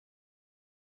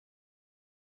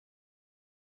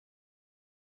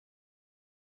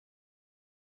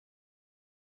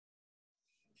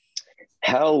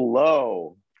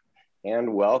Hello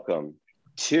and welcome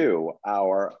to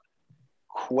our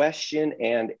question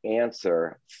and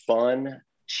answer fun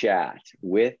chat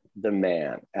with the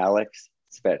man, Aleks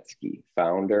Svetski,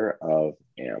 founder of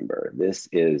Amber. This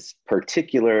is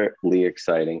particularly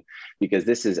exciting because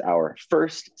this is our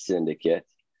first syndicate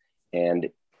and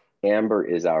Amber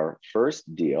is our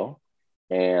first deal.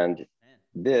 And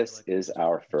this is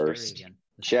our first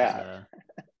chat.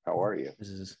 How are you? This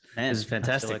is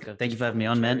fantastic. Thank you for having me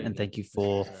on, man, and thank you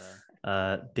for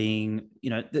being.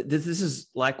 This is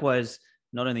likewise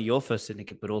not only your first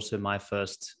syndicate, but also my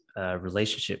first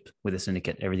relationship with a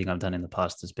syndicate. Everything I've done in the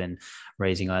past has been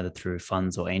raising either through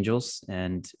funds or angels,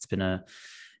 and it's been an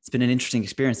interesting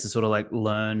experience to sort of like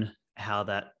learn how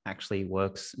that actually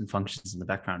works and functions in the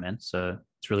background, man. So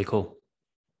it's really cool.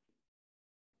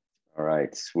 All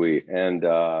right, sweet. And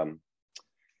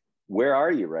where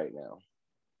are you right now?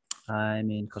 I'm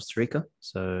in Costa Rica.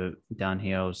 So down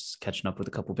here, I was catching up with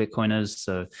a couple of Bitcoiners.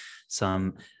 So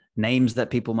some names that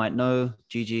people might know: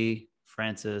 Gigi,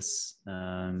 Francis,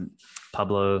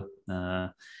 Pablo.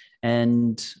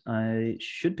 And I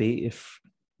should be, if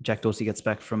Jack Dorsey gets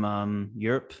back from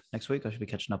Europe next week, I should be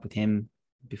catching up with him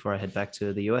before I head back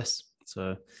to the US.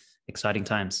 So exciting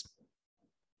times.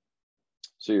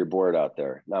 So you're bored out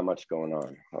there. Not much going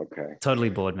on. Okay. Totally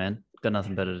bored, man. Got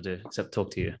nothing better to do except talk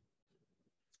to you.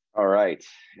 All right.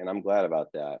 And I'm glad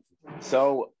about that.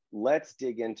 So let's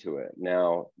dig into it.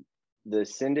 Now, the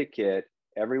syndicate,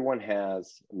 everyone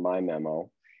has my memo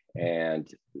and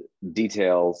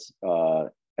details.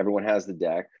 Everyone has the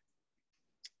deck.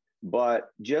 But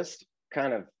just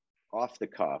kind of off the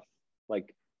cuff,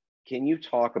 like, can you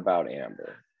talk about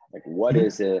Amber? Like, what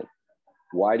is it?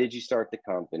 Why did you start the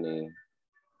company?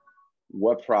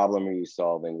 What problem are you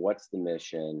solving? What's the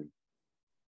mission?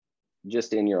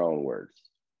 Just in your own words.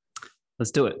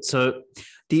 Let's do it. So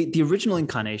the original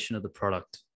incarnation of the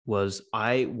product was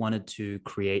I wanted to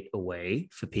create a way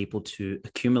for people to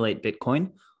accumulate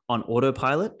Bitcoin on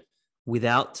autopilot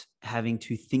without having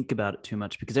to think about it too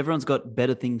much, because everyone's got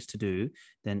better things to do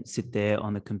than sit there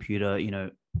on the computer,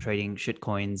 trading shit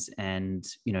coins and,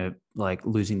 like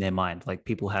losing their mind. Like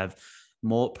people have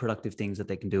more productive things that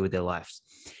they can do with their lives.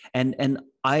 And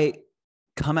I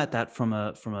come at that from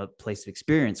a place of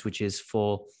experience, which is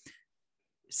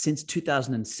since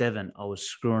 2007, I was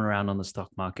screwing around on the stock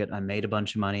market. I made a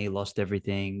bunch of money, lost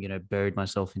everything, buried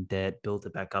myself in debt, built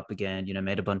it back up again,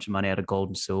 made a bunch of money out of gold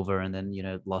and silver, and then,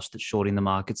 lost it shorting the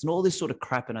markets and all this sort of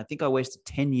crap. And I think I wasted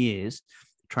 10 years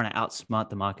trying to outsmart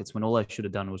the markets when all I should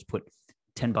have done was put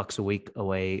 $10 a week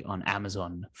away on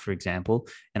Amazon, for example,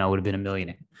 and I would have been a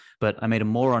millionaire. But I made a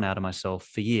moron out of myself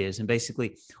for years. And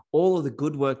basically all of the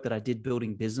good work that I did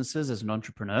building businesses as an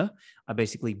entrepreneur, I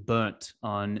basically burnt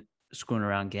on screwing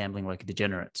around gambling like a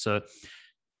degenerate. So,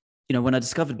 when I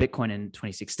discovered Bitcoin in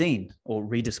 2016, or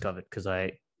rediscovered, because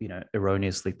I,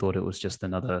 erroneously thought it was just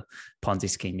another Ponzi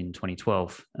scheme in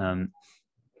 2012.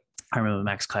 I remember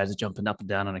Max Kaiser jumping up and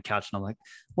down on a couch, and I'm like,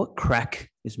 what crack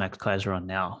is Max Kaiser on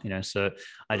now? So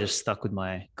I just stuck with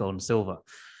my gold and silver.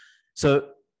 So,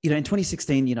 in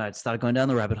 2016, I'd started going down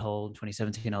the rabbit hole. In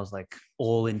 2017, I was like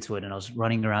all into it, and I was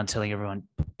running around telling everyone,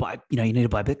 you need to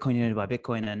buy Bitcoin, you need to buy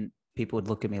Bitcoin. And people would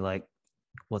look at me like,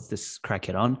 what's this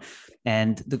crackhead on?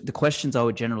 And the questions I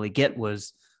would generally get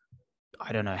was,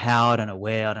 I don't know how, I don't know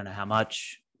where, I don't know how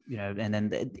much, and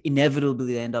then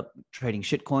inevitably they end up trading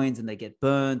shit coins and they get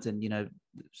burnt and,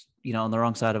 on the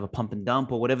wrong side of a pump and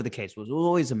dump or whatever the case was. It was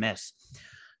always a mess.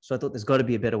 So I thought there's got to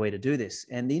be a better way to do this.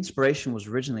 And the inspiration was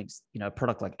originally, a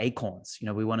product like Acorns.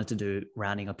 We wanted to do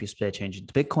rounding up your spare change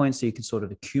into Bitcoin so you can sort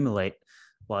of accumulate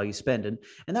while you spend. And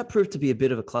that proved to be a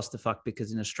bit of a clusterfuck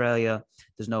because in Australia,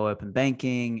 there's no open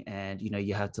banking and,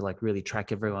 you have to like really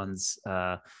track everyone's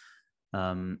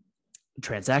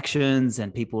transactions,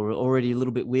 and people were already a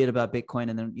little bit weird about Bitcoin,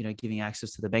 and then, giving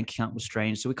access to the bank account was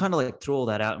strange. So we kind of like threw all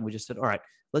that out and we just said, all right,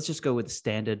 let's just go with the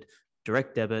standard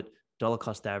direct debit, dollar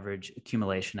cost average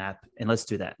accumulation app, and let's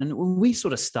do that. And when we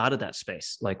sort of started that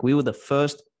space, like we were the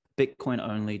first Bitcoin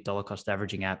only dollar cost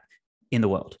averaging app in the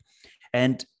world.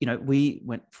 And, we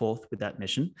went forth with that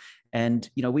mission and,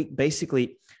 we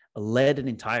basically led an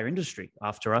entire industry.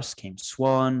 After us came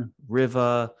Swan,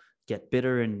 River, Get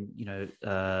Bitter in,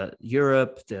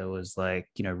 Europe. There was like,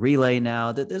 Relay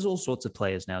now. There's all sorts of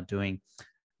players now doing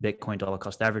Bitcoin dollar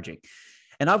cost averaging.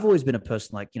 And I've always been a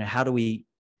person like, how do we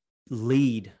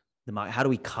lead the market? How do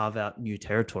we carve out new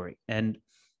territory? And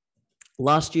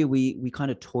last year we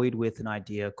kind of toyed with an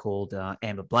idea called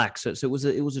Amber Black. So it was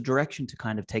a direction to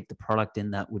kind of take the product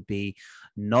in that would be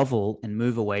novel and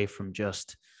move away from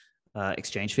just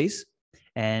exchange fees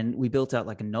And we built out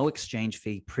like a no exchange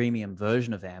fee premium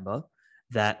version of Amber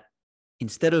that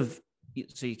instead of,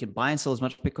 so you can buy and sell as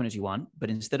much Bitcoin as you want, but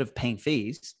instead of paying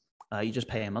fees, you just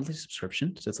pay a monthly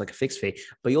subscription. So it's like a fixed fee,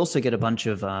 but you also get a bunch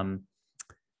of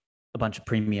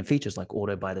premium features like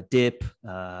auto buy the dip,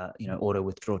 auto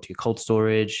withdraw to your cold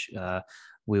storage.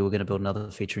 We were going to build another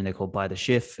feature in there called buy the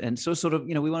shift. And so sort of,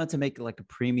 we wanted to make like a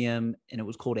premium, and it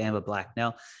was called Amber Black.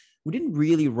 Now, we didn't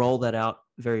really roll that out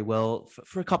very well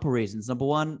for a couple of reasons. Number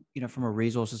one, from a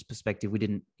resources perspective, we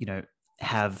didn't,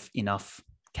 have enough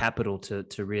capital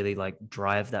to really like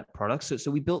drive that product. So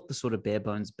we built the sort of bare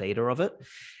bones beta of it.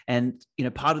 And,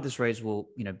 part of this raise will,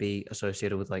 be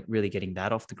associated with like really getting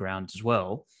that off the ground as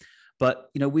well. But,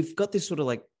 we've got this sort of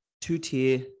like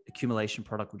 2-tier accumulation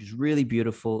product, which is really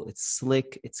beautiful. It's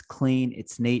slick, it's clean,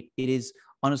 it's neat. It is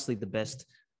honestly the best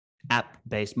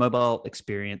app-based mobile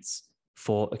experience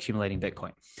for accumulating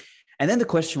Bitcoin. And then the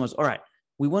question was, all right,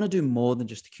 we want to do more than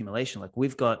just accumulation. Like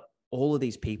we've got all of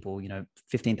these people,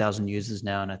 15,000 users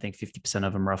now, and I think 50%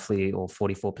 of them roughly, or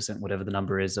 44%, whatever the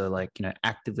number is, are like,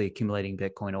 actively accumulating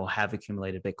Bitcoin or have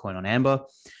accumulated Bitcoin on Amber.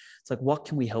 It's like, what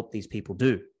can we help these people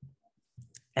do?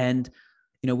 And,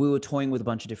 we were toying with a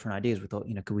bunch of different ideas. We thought,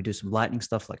 could we do some lightning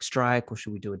stuff like Strike, or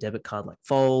should we do a debit card like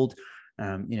Fold?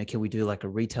 Can we do like a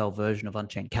retail version of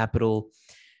Unchained Capital?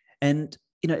 And,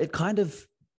 it kind of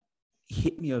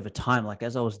hit me over time, like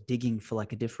as I was digging for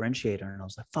like a differentiator, and I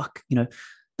was like, fuck,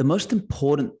 the most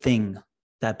important thing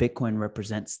that Bitcoin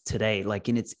represents today, like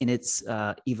in its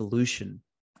evolution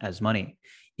as money,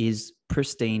 is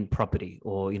pristine property,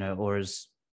 or as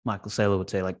Michael Saylor would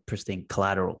say, like pristine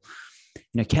collateral.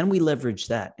 Can we leverage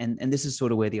that? And this is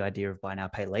sort of where the idea of buy now,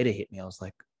 pay later hit me. I was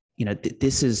like,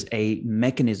 this is a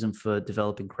mechanism for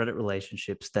developing credit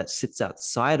relationships that sits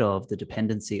outside of the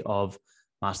dependency of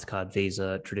MasterCard,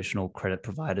 Visa, traditional credit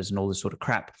providers, and all this sort of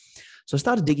crap. So I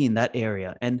started digging in that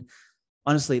area. And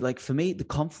honestly, like for me, the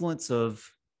confluence of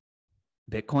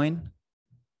Bitcoin,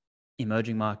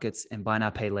 emerging markets, and buy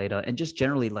now, pay later, and just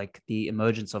generally like the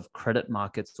emergence of credit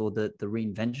markets, or the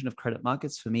reinvention of credit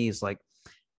markets, for me is like,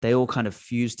 they all kind of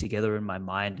fused together in my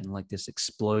mind in like this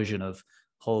explosion of,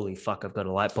 holy fuck, I've got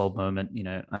a light bulb moment.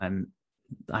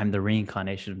 I'm the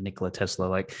reincarnation of Nikola Tesla.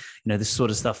 Like, this sort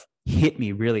of stuff hit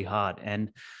me really hard. And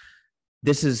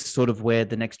this is sort of where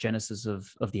the next genesis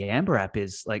of the Amber app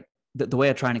is. Like the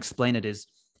way I try and explain it is,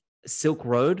 Silk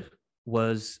Road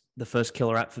was the first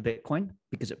killer app for Bitcoin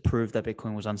because it proved that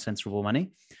Bitcoin was uncensorable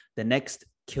money. The next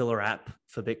killer app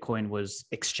for Bitcoin was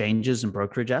exchanges and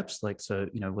brokerage apps. Like, so,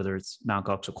 whether it's Mt.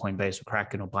 Gox or Coinbase or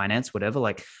Kraken or Binance, whatever,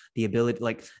 like the ability,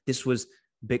 like this was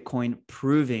Bitcoin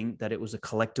proving that it was a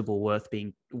collectible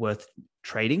worth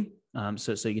trading.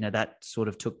 So that sort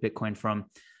of took Bitcoin from,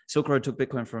 Silk Road took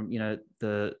Bitcoin from,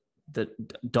 the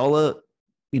dollar,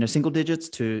 single digits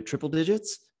to triple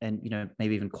digits, and,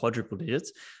 maybe even quadruple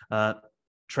digits.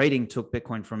 Trading took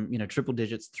Bitcoin from, triple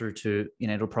digits through to,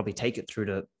 it'll probably take it through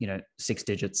to, 6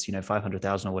 digits,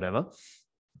 500,000 or whatever.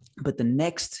 But the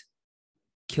next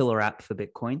killer app for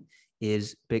Bitcoin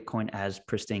is Bitcoin as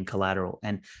pristine collateral.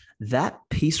 And that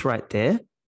piece right there,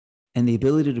 and the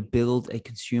ability to build a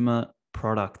consumer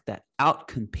product that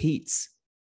outcompetes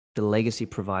the legacy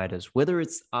providers, whether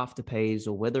it's Afterpays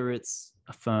or whether it's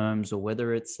Affirms or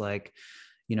whether it's like,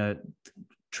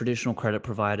 traditional credit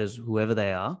providers, whoever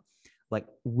they are, like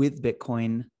with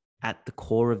Bitcoin at the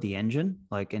core of the engine,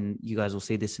 like, and you guys will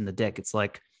see this in the deck. It's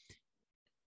like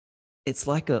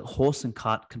a horse and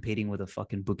cart competing with a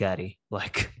fucking Bugatti.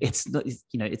 Like it's not,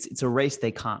 it's a race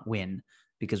they can't win,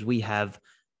 because we have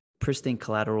pristine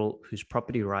collateral whose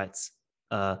property rights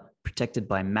are protected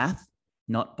by math,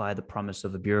 not by the promise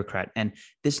of a bureaucrat. And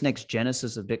this next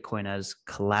genesis of Bitcoin as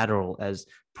collateral, as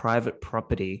private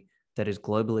property that is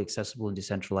globally accessible and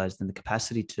decentralized, and the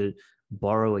capacity to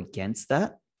borrow against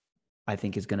that, I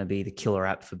think is going to be the killer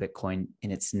app for Bitcoin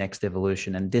in its next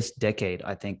evolution. And this decade,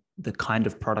 I think the kind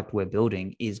of product we're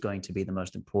building is going to be the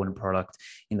most important product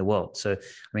in the world. So, I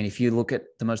mean, if you look at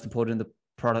the most important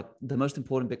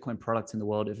Bitcoin products in the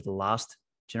world over the last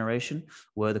generation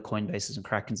were the Coinbases and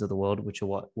Krakens of the world, which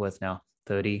are worth now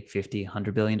 30, 50,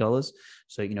 $100 billion.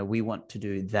 So, we want to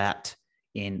do that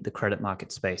in the credit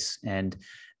market space. And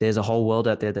there's a whole world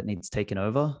out there that needs taken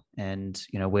over. And,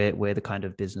 we're the kind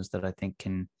of business that I think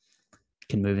can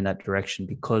move in that direction,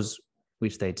 because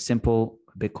we've stayed simple,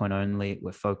 Bitcoin only,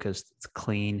 we're focused, it's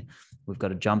clean, we've got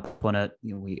to jump on it.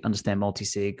 We understand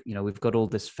multi-sig, we've got all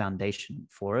this foundation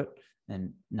for it,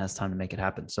 and now it's time to make it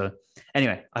happen. So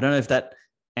anyway, I don't know if that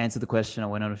answered the question. I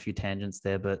went on a few tangents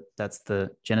there, but that's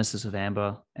the genesis of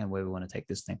Amber and where we want to take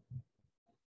this thing.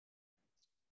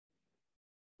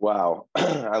 Wow.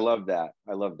 I love that.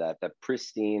 I love that. That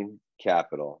pristine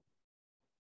capital.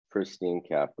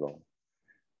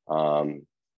 All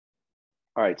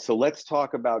right. So let's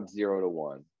talk about 0 to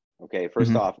 1. Okay.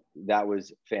 First Mhm. off, that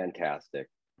was fantastic.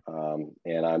 And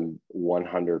I'm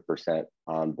 100%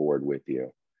 on board with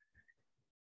you.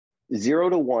 0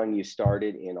 to 1, you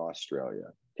started in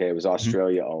Australia. Okay. It was Mhm.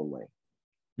 Australia only.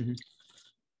 Mhm.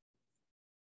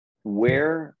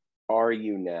 Where are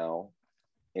you now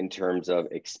in terms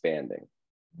of expanding?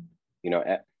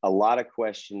 A lot of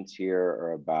questions here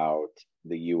are about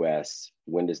the US.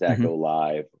 When does that Mhm. go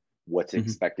live? What's Mhm.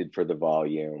 expected for the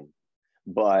volume?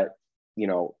 But, you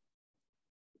know,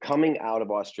 coming out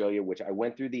of Australia, which I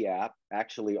went through the app,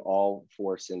 actually, all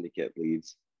 4 syndicate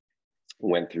leads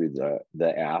went through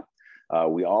the app.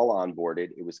 We all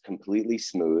onboarded. It was completely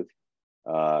smooth.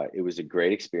 It was a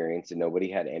great experience, and nobody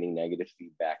had any negative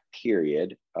feedback,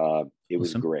 period. It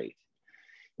was Awesome. great.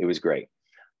 It was great.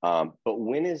 But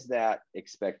when is that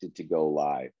expected to go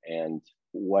live, and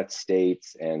what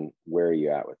states, and where are you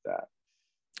at with that?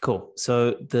 Cool.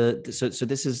 So so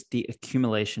this is the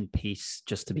accumulation piece.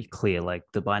 Just to be clear, like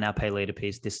the buy now pay later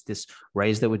piece, this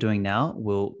raise that we're doing now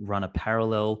will run a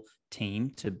parallel team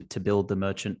to build the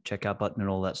merchant checkout button and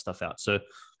all that stuff out. So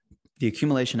the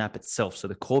accumulation app itself, so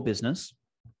the core business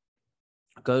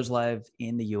goes live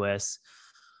in the US.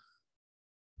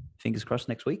 Fingers crossed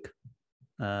next week.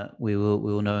 We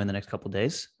will know in the next couple of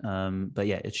days. But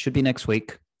yeah, it should be next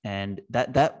week, and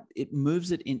that it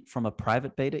moves it in from a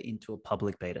private beta into a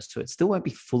public beta. So it still won't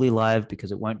be fully live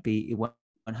because it won't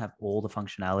have all the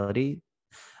functionality.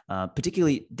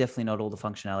 Particularly, definitely not all the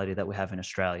functionality that we have in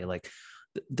Australia. Like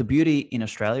the beauty in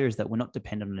Australia is that we're not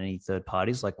dependent on any third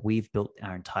parties. Like we've built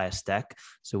our entire stack,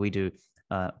 so we do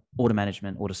order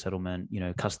management, order settlement,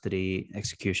 custody,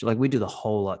 execution. Like we do the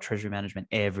whole lot, treasury management,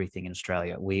 everything in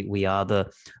Australia. We are the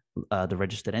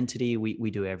registered entity.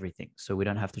 We do everything, so we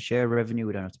don't have to share revenue.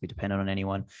 We don't have to be dependent on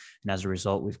anyone, and as a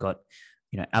result, we've got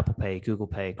Apple Pay, Google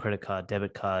Pay, credit card,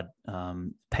 debit card,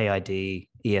 Pay ID,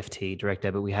 EFT, direct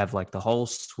debit. We have like the whole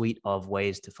suite of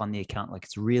ways to fund the account. Like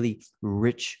it's a really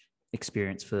rich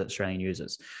experience for Australian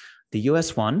users. The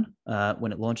US one,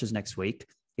 when it launches next week,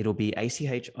 it'll be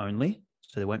ACH only.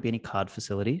 So there won't be any card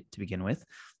facility to begin with.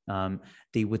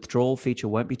 The withdrawal feature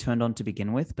won't be turned on to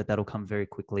begin with, but that'll come very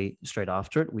quickly straight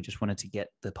after it. We just wanted to get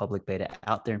the public beta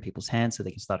out there in people's hands so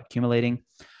they can start accumulating.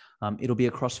 It'll be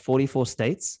across 44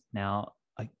 states. Now,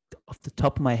 off the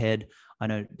top of my head, I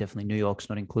know definitely New York's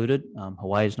not included.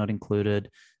 Hawaii is not included.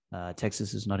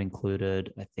 Texas is not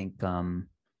included. I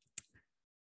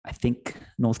think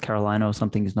North Carolina or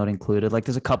something is not included. Like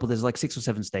there's like 6 or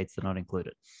 7 states that are not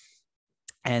included.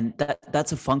 And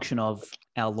that's a function of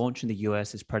our launch in the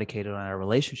US is predicated on our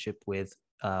relationship with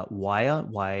Wire,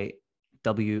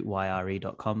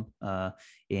 WYRE.com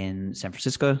in San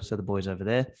Francisco. So the boys over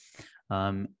there.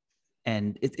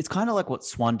 And it's kind of like what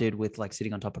Swan did with like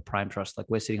sitting on top of Prime Trust. Like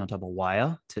we're sitting on top of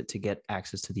Wire to get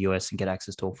access to the US and get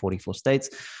access to all 44 states.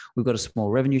 We've got a small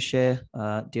revenue share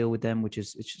deal with them, which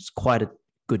is quite a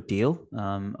good deal.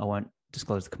 I won't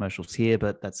disclose the commercials here,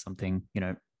 but that's something,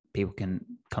 people can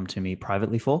come to me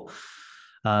privately for.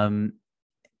 And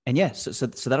yeah, so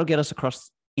that'll get us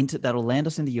that'll land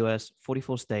us in the US,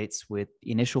 44 states with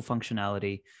initial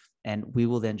functionality, and we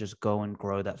will then just go and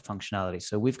grow that functionality.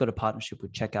 So we've got a partnership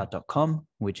with checkout.com,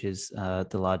 which is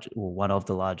one of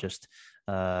the largest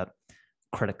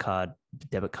credit card,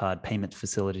 debit card payment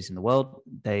facilities in the world.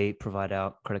 They provide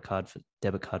our credit card,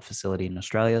 debit card facility in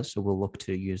Australia. So we'll look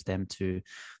to use them to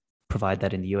provide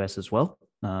that in the US as well,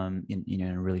 in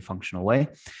a really functional way.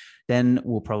 Then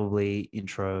we'll probably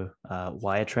intro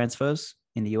wire transfers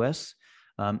in the US.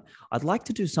 I'd like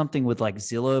to do something with like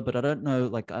Zillow, but I don't know.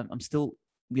 Like I'm still,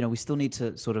 we still need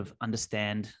to sort of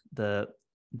understand the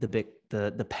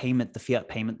payment, the fiat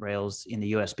payment rails in the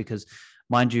US, because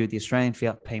mind you, the Australian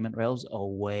fiat payment rails are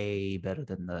way better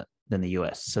than the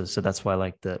US. So that's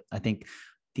why I think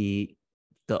the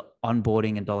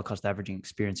onboarding and dollar cost averaging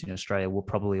experience in Australia will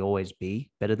probably always be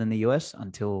better than the US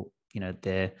until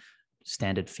their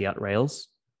standard fiat rails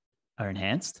are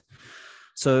enhanced.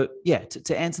 So yeah,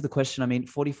 to answer the question, I mean,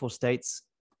 44 states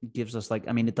gives us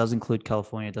it does include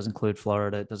California, it does include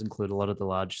Florida, it does include a lot of the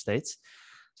large states.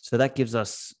 So that gives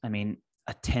us, a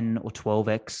 10 or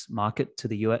 12x market to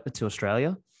the US, to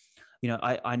Australia.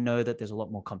 I know that there's a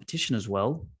lot more competition as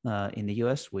well in the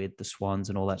US with the Swans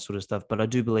and all that sort of stuff, but I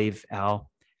do believe our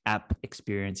app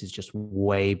experience is just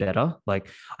way better. Like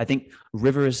I think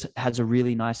Rivers has a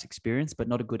really nice experience, but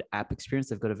not a good app experience.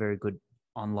 They've got a very good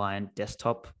online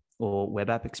desktop or web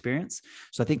app experience.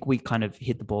 So I think we kind of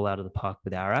hit the ball out of the park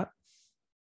with our app.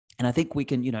 And I think we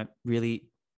can, really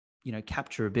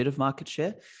capture a bit of market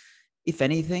share. If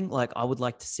anything, like I would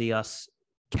like to see us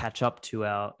catch up to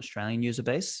our Australian user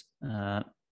base.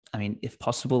 I mean, if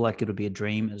possible, like it would be a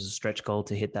dream as a stretch goal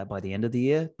to hit that by the end of the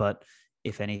year. But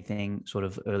if anything, sort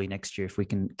of early next year, if we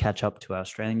can catch up to our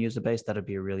Australian user base, that'd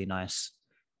be a really nice,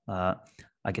 I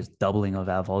guess, doubling of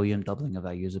our volume, doubling of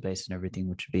our user base and everything,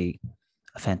 which would be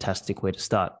a fantastic way to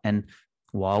start. And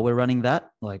while we're running that,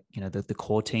 like, the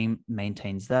core team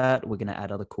maintains that. We're going to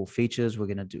add other cool features. We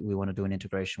want to do an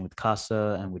integration with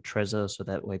Casa and with Trezor. So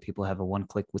that way people have a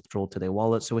one-click withdrawal to their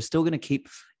wallet. So we're still going to keep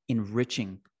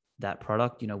enriching that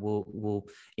product. We'll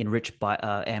enrich by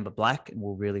Amber Black, and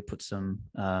we'll really put some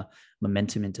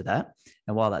momentum into that.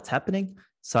 And while that's happening,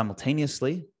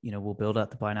 simultaneously, we'll build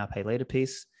out the buy now, pay later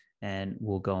piece, and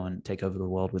we'll go and take over the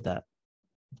world with that.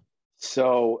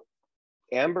 So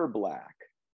Amber Black.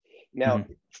 Now,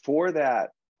 for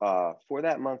that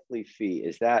monthly fee,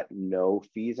 is that no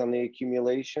fees on the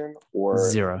accumulation or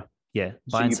zero? Yeah,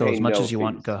 buy and sell as much as you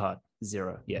want. Go hard.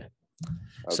 Zero. Yeah.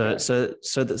 Okay.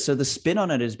 So the spin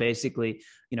on it is basically,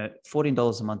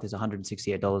 $14 a month is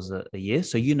 $168 a year.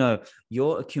 So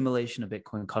your accumulation of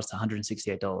Bitcoin costs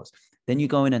 $168. Then you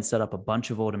go in and set up a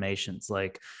bunch of automations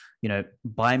like,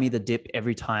 buy me the dip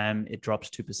every time it drops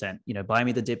 2%, buy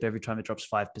me the dip every time it drops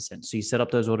 5%. So you set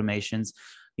up those automations,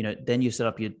 then you set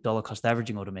up your dollar cost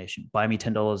averaging automation, buy me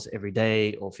 $10 every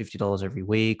day or $50 every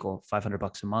week or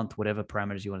 $500 a month, whatever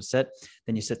parameters you want to set.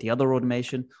 Then you set the other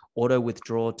automation, auto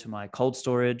withdraw to my cold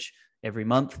storage every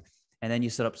month. And then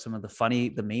you set up some of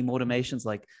the meme automations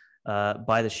like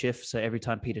buy the Schiff. So every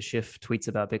time Peter Schiff tweets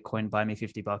about Bitcoin, buy me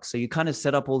 $50. So you kind of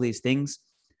set up all these things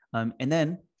and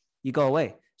then you go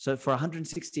away. So for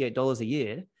 $168 a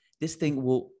year, this thing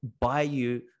will buy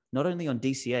you not only on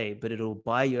DCA, but it'll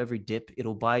buy you every dip.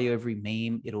 It'll buy you every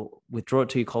meme. It'll withdraw it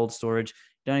to your cold storage.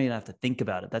 You don't even have to think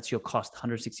about it. That's your cost,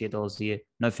 $168 a year,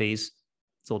 no fees.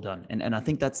 It's all done. And I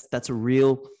think that's a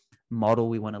real model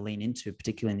we want to lean into,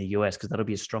 particularly in the US, because that'll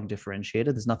be a strong differentiator.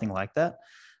 There's nothing like that.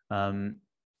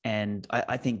 And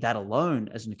I think that alone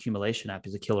as an accumulation app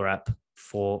is a killer app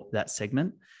for that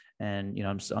segment. And,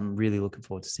 I'm really looking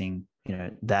forward to seeing,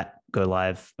 that go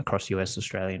live across US,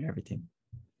 Australia and everything.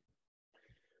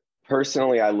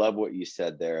 Personally, I love what you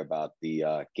said there about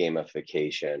the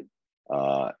gamification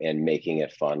and making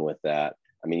it fun with that.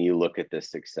 I mean, you look at the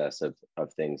success of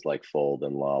things like Fold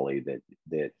and Lolly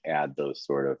that add those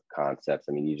sort of concepts.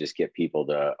 I mean, you just get people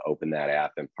to open that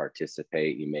app and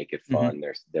participate. You make it fun.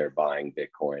 They're buying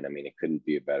Bitcoin. I mean, it couldn't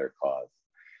be a better cause.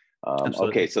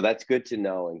 Okay, so that's good to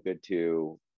know and good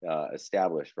to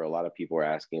establish. For a lot of people are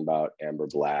asking about Amber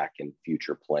Black and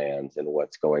future plans and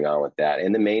what's going on with that.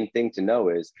 And the main thing to know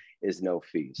is no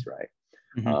fees, right?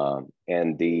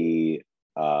 And the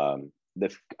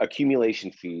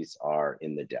accumulation fees are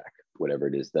in the deck, whatever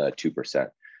it is, the 2%.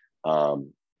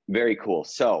 Very cool.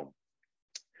 So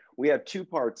we have two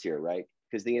parts here, right?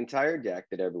 Because the entire deck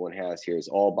that everyone has here is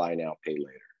all buy now, pay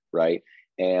later, right?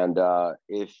 And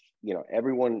if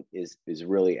everyone is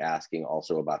really asking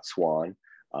also about Swan,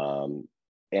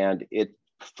 and it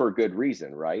for good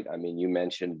reason, right? I mean, you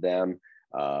mentioned them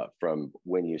from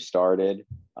when you started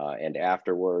and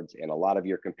afterwards, and a lot of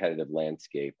your competitive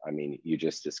landscape. I mean, you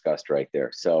just discussed right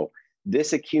there. So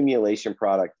this accumulation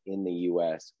product in the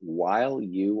US, while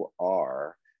you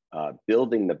are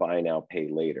building the buy now, pay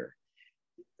later,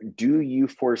 do you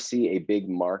foresee a big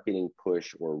marketing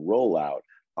push or rollout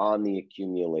on the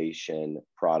accumulation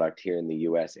product here in the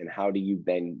US? And how do you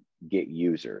then get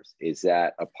users? Is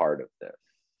that a part of this?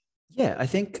 Yeah, I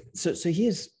think so. So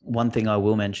here's one thing I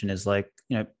will mention is like,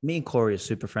 me and Corey are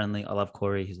super friendly. I love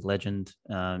Corey. He's a legend.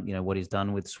 What he's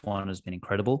done with Swan has been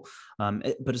incredible.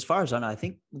 But as far as I know, I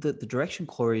think the direction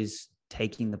Corey's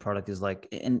taking the product is like,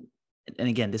 and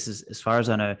again, this is as far as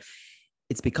I know,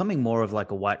 it's becoming more of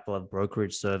like a white glove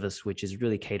brokerage service, which is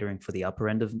really catering for the upper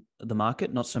end of the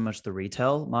market, not so much the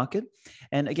retail market.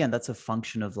 And again, that's a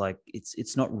function of like,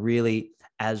 it's not really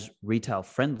as retail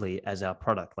friendly as our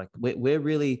product. Like we're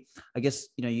really, I guess,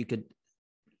 you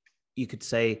could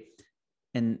say,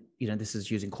 and, this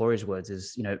is using Corey's words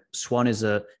is, Swan is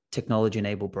a technology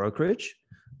enabled brokerage.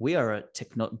 We are a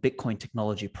Bitcoin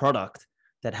technology product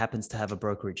that happens to have a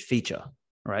brokerage feature,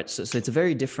 right? So it's a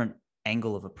very different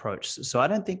angle of approach. So I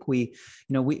don't think we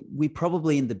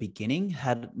probably in the beginning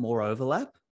had more overlap,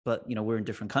 but we're in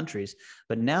different countries.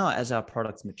 But now as our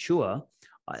products mature,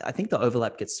 I think the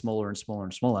overlap gets smaller and smaller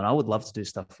and smaller. And I would love to do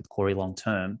stuff with Corey long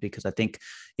term because I think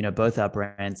both our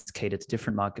brands cater to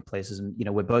different marketplaces, and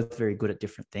we're both very good at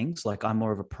different things. Like I'm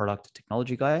more of a product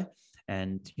technology guy,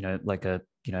 and like a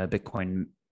Bitcoin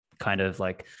kind of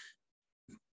like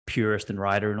purist and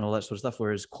writer and all that sort of stuff.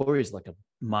 Whereas Corey is like a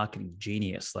marketing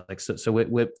genius. Like, so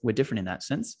we're different in that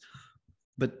sense.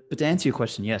 But to answer your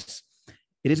question, yes,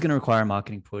 it is going to require a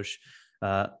marketing push.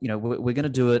 We're going to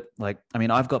do it. Like, I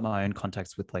mean, I've got my own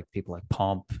contacts with like people like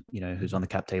Pomp, who's on the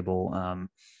cap table,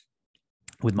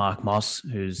 with Mark Moss,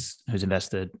 who's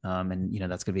invested,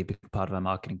 and that's going to be a big part of our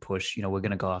marketing push. We're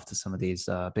going to go after some of these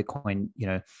Bitcoin,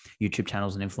 YouTube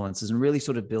channels and influencers, and really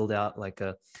sort of build out like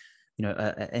an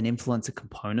influencer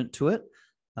component to it.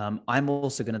 I'm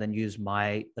also going to then use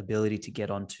my ability to get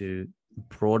onto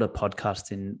broader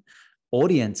podcasting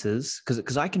audiences,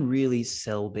 because I can really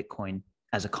sell Bitcoin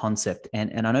as a concept.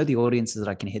 And I know the audiences that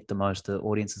I can hit the most are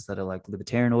audiences that are like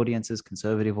libertarian audiences,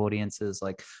 conservative audiences,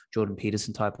 like Jordan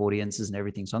Peterson type audiences and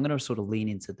everything. So I'm going to sort of lean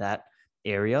into that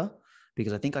area,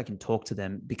 because I think I can talk to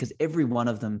them, because every one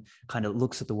of them kind of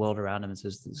looks at the world around them and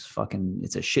says,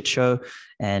 it's a shit show.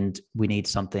 And we need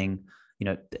something,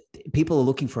 people are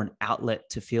looking for an outlet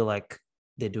to feel like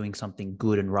they're doing something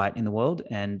good and right in the world.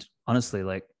 And honestly,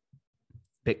 like,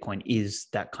 Bitcoin is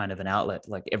that kind of an outlet.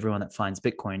 Like, everyone that finds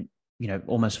Bitcoin,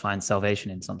 almost finds salvation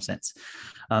in some sense.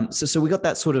 So we got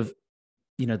that sort of,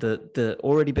 the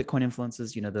already Bitcoin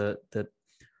influencers,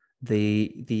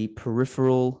 the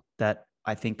peripheral that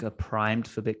I think are primed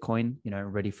for Bitcoin,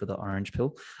 ready for the orange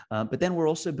pill. But then we're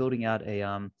also building out a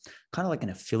kind of like an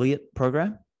affiliate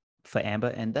program for Amber,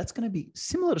 and that's going to be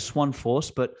similar to Swan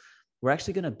Force, but we're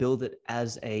actually going to build it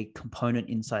as a component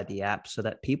inside the app so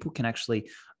that people can actually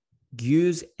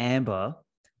use Amber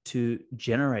to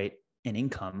generate an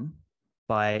income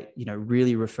by,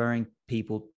 really referring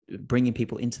people, bringing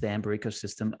people into the Amber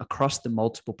ecosystem across the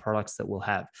multiple products that we'll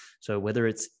have. So whether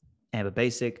it's Amber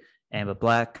Basic, Amber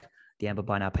Black, the Amber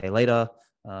Buy Now Pay Later,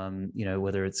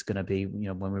 whether it's going to be,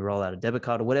 when we roll out a debit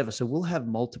card or whatever. So we'll have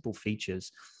multiple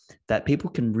features that people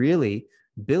can really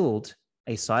build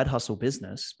a side hustle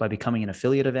business by becoming an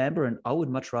affiliate of Amber. And I would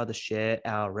much rather share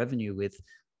our revenue with,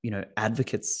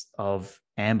 advocates of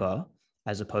Amber,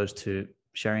 as opposed to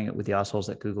sharing it with the assholes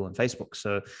at Google and Facebook.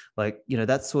 So like,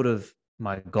 that's sort of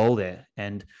my goal there.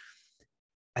 And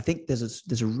I think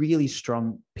there's a really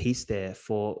strong piece there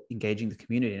for engaging the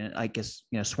community. And I guess,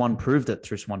 Swan proved it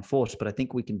through Swan Force, but I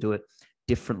think we can do it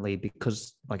differently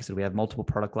because, like I said, we have multiple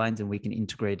product lines and we can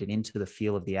integrate it into the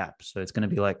feel of the app. So it's going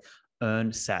to be like earn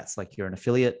sats, like you're an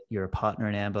affiliate, you're a partner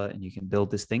in Amber, and you can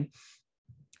build this thing.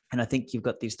 And I think you've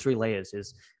got these three layers: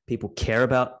 is people care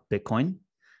about Bitcoin,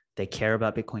 they care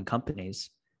about Bitcoin companies,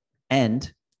 and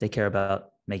they care about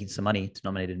making some money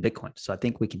denominated in Bitcoin. So I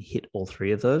think we can hit all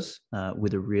three of those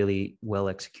with a really well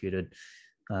executed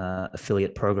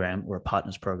affiliate program or a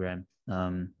partners program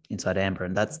inside Amber.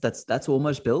 And that's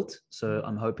almost built. So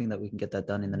I'm hoping that we can get that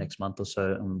done in the next month or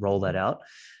so and roll that out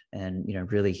and,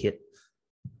 really hit,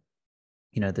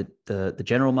 the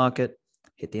general market,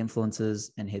 hit the influencers,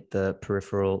 and hit the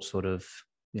peripheral sort of,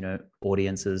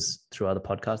 audiences through other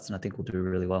podcasts. And I think we'll do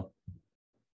really well.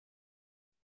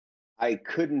 I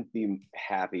couldn't be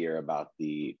happier about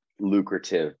the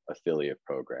lucrative affiliate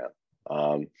program.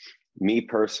 Me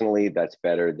personally, that's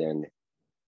better than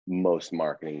most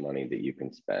marketing money that you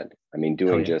can spend. I mean,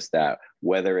 doing just that,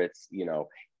 whether it's, you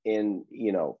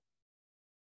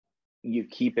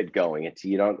keep it going.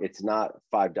 It's not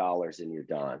 $5 and you're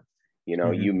done.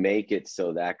 You make it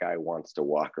so that guy wants to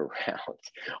walk around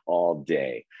all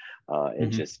day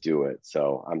and just do it.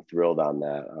 So I'm thrilled on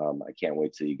that. I can't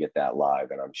wait till you get that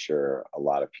live. And I'm sure a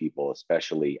lot of people,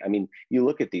 especially, I mean, you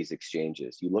look at these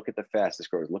exchanges, you look at the fastest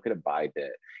growers, look at a Bybit,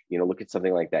 look at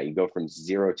something like that. You go from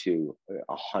 0 to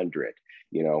 100,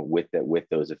 with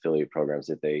those affiliate programs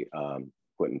that they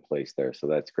put in place there. So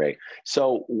that's great.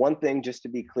 So one thing, just to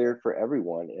be clear for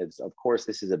everyone, is, of course,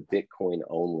 this is a Bitcoin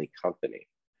only company.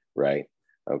 Right.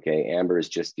 Okay. Amber is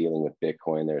just dealing with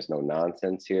Bitcoin. There's no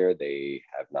nonsense here. They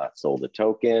have not sold a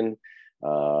token.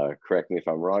 Correct me if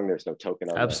I'm wrong. There's no token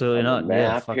on Absolutely the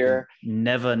map here.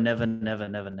 Never.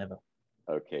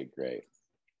 Okay, great.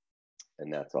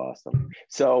 And that's awesome.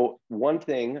 So one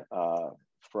thing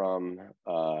from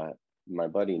my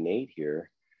buddy Nate here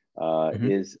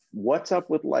is, what's up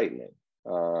with Lightning?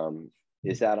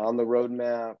 Is that on the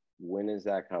roadmap? When is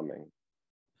that coming?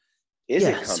 Is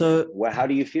it coming? So how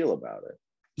do you feel about it?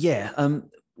 Yeah.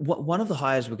 One of the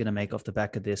hires we're going to make off the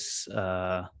back of this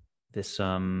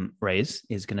raise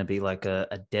is going to be like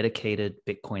a dedicated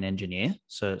Bitcoin engineer.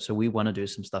 So we want to do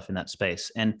some stuff in that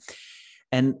space. And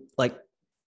like,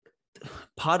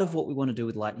 part of what we want to do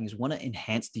with Lightning is want to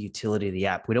enhance the utility of the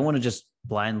app. We don't want to just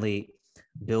blindly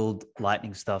build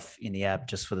Lightning stuff in the app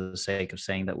just for the sake of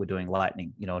saying that we're doing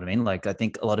Lightning. You know what I mean? Like, I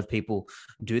think a lot of people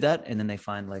do that, and then they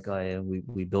find like, oh yeah,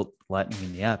 we built Lightning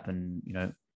in the app, and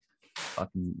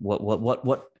fucking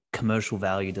what commercial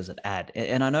value does it add?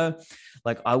 And I know,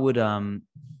 like, I would echo,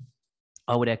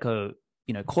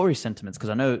 Corey's sentiments, because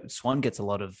I know Swan gets a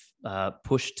lot of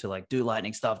push to like do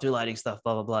lightning stuff, blah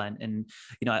blah blah, and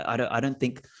I don't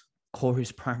think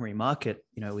Corey's primary market,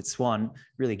 with Swan,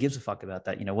 really gives a fuck about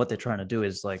that. What they're trying to do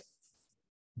is like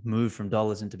move from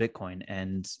dollars into Bitcoin,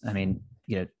 and I mean,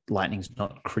 Lightning's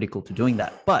not critical to doing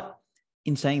that. But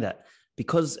in saying that,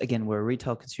 because again, we're a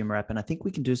retail consumer app, and I think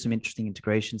we can do some interesting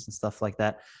integrations and stuff like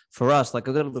that. For us, like,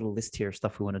 I've got a little list here of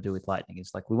stuff we want to do with Lightning.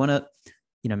 It's like we want to,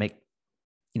 make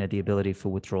the ability for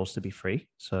withdrawals to be free.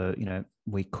 So,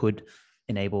 we could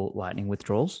enable Lightning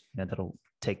withdrawals. That'll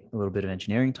take a little bit of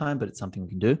engineering time, but it's something we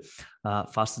can do.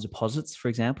 Faster deposits, for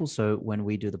example. So when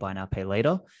we do the buy now, pay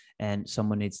later, and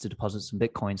someone needs to deposit some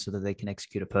Bitcoin so that they can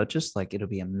execute a purchase, like, it'll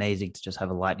be amazing to just have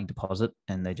a Lightning deposit,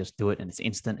 and they just do it, and it's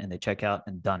instant, and they check out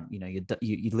and done.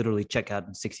 You literally check out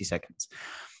in 60 seconds.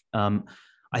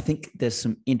 I think there's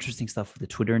some interesting stuff with the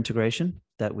Twitter integration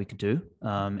that we could do.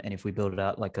 And if we build it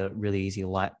out like a really easy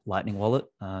Lightning wallet,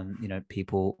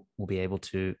 people will be able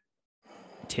to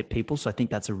tip people. So I think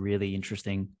that's a really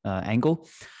interesting angle.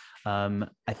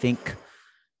 I think,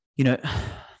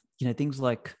 things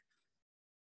like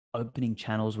opening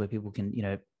channels where people can,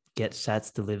 get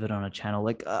sats delivered on a channel.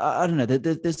 Like, I don't know,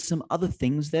 there's some other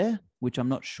things there, which I'm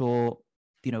not sure,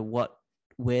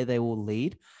 where they will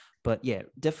lead. But yeah,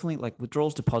 definitely like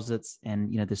withdrawals, deposits,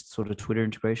 and this sort of Twitter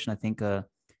integration, I think are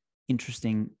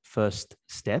interesting first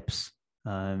steps.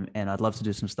 And I'd love to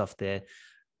do some stuff there.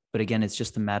 But again, it's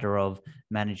just a matter of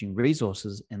managing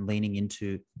resources and leaning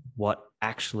into what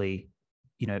actually,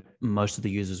 most of the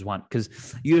users want.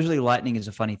 Because usually Lightning is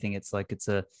a funny thing. It's like it's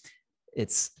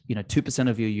 2%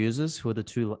 of your users who are the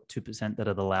 2% that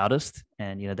are the loudest,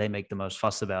 and they make the most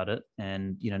fuss about it,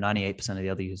 and 98% of the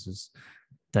other users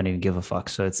don't even give a fuck.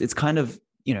 So it's kind of,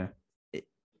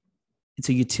 it's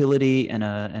a utility and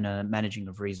a managing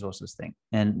of resources thing.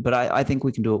 But I think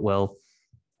we can do it well,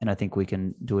 and I think we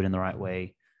can do it in the right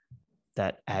way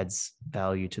that adds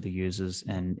value to the users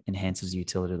and enhances the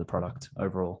utility of the product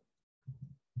overall.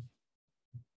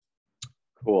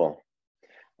 Cool.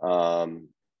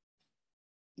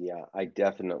 Yeah, I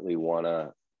definitely want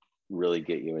to really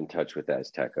get you in touch with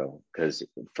Azteco, because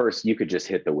first you could just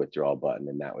hit the withdrawal button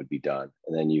and that would be done,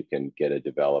 and then you can get a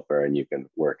developer and you can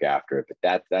work after it.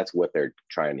 But that's what they're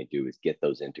trying to do, is get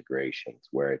those integrations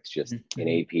where it's just an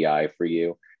API for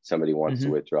you. Somebody wants to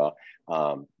withdraw,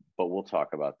 but we'll talk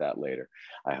about that later,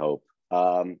 I hope.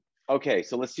 Okay,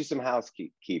 so let's do some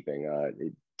housekeeping.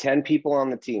 10 people on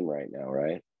the team right now,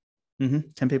 right?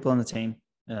 10 people on the team.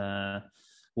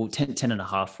 Well, 10 and a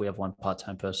half. We have one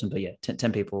part-time person, but yeah,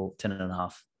 10 people, 10 and a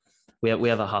half. We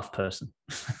have a half person.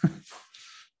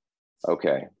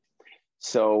 Okay.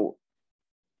 So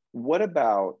what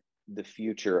about the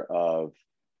future of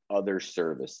other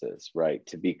services, right?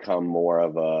 To become more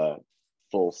of a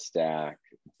full stack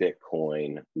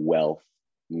Bitcoin wealth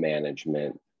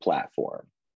management platform.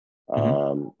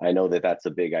 I know that that's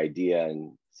a big idea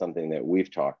and something that we've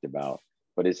talked about,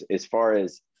 but as far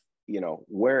as,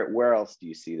 where else do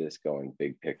you see this going,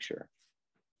 big picture?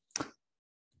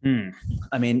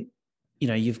 I mean,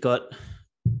 you've got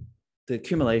the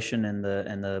accumulation and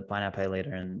the buy now, pay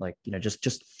later, and like,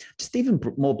 just even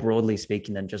more broadly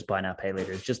speaking than just buy now, pay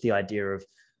later. It's just the idea of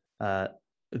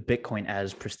Bitcoin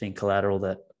as pristine collateral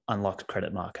that unlocks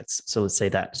credit markets. So let's say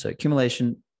that. So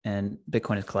accumulation and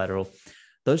Bitcoin as collateral,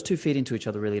 those two feed into each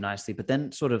other really nicely, but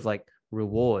then sort of like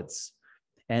rewards.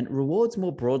 And rewards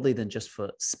more broadly than just for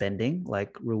spending,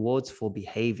 like rewards for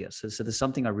behavior. So there's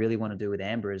something I really want to do with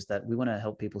Amber, is that we want to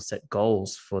help people set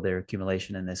goals for their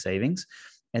accumulation and their savings,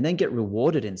 and then get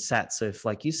rewarded in sats. So if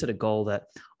like you set a goal that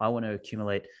I want to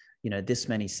accumulate, this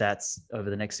many sats over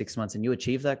the next 6 months, and you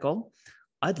achieve that goal,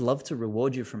 I'd love to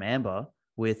reward you from Amber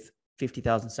with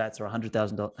 50,000 sats or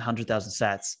 100,000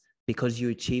 sats, because you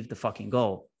achieved the fucking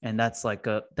goal. And that's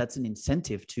an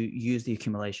incentive to use the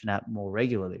accumulation app more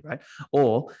regularly, right?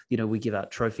 Or, we give out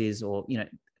trophies, or,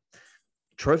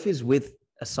 trophies with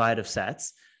a side of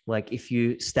sats. Like if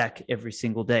you stack every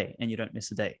single day and you don't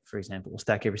miss a day, for example, or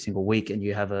stack every single week and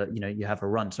you have a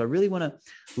run. So I really want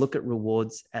to look at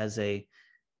rewards as a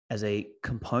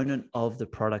component of the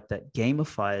product that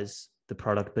gamifies the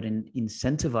product, but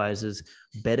incentivizes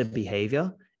better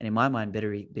behavior. And in my mind,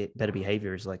 better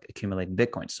behavior is like accumulating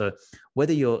Bitcoin. So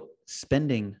whether you're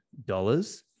spending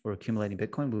dollars or accumulating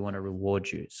Bitcoin, we want to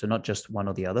reward you. So not just one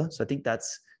or the other. So I think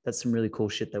that's some really cool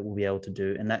shit that we'll be able to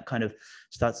do. And that kind of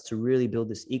starts to really build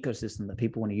this ecosystem that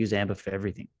people want to use Amber for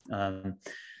everything.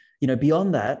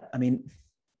 Beyond that, I mean,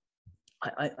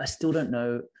 I still don't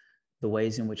know the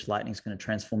ways in which Lightning is going to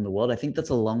transform the world. I think that's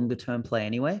a longer term play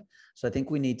anyway. So I think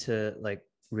we need to like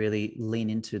really lean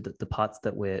into the parts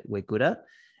that we're good at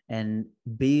and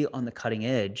be on the cutting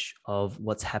edge of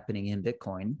what's happening in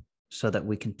Bitcoin so that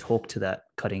we can talk to that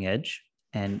cutting edge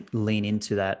and lean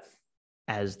into that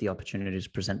as the opportunities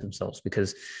present themselves.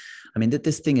 Because I mean,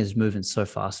 this thing is moving so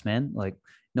fast, man. Like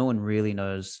no one really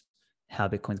knows how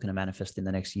Bitcoin's going to manifest in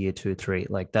the next year, 2, 3.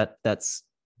 Like it's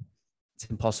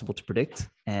impossible to predict.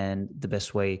 And the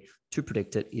best way to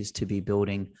predict it is to be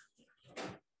building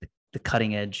the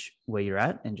cutting edge where you're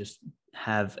at and just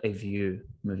have a view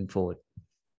moving forward.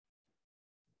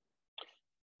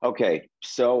 Okay.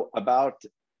 So about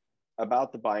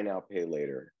the buy now, pay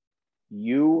later,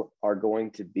 you're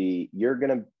going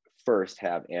to first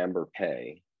have Amber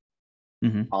pay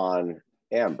on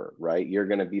Amber, right? You're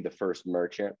going to be the first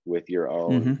merchant with your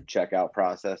own checkout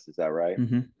process. Is that right?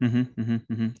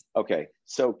 Okay.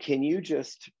 So can you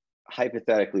just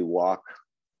hypothetically walk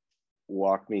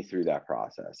me through that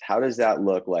process? How does that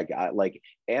look like? Like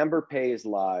Amber Pay is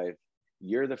live.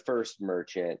 You're the first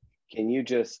merchant. Can you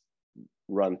just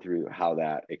run through how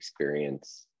that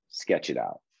experience, sketch it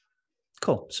out?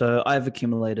 Cool. So I've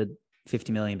accumulated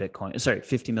 50 million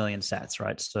sats,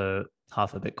 right? So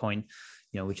half a Bitcoin,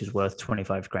 which is worth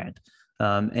 25 grand.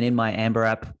 And in my Amber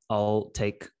app, I'll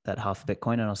take that half a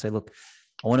Bitcoin and I'll say, look,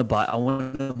 I want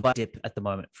to buy dip at the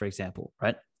moment, for example,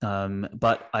 right?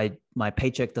 But my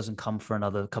paycheck doesn't come for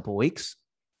another couple of weeks.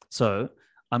 So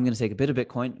I'm going to take a bit of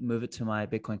Bitcoin, move it to my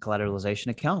Bitcoin collateralization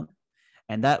account,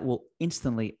 and that will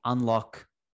instantly unlock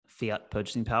fiat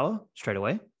purchasing power straight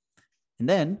away. And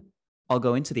then I'll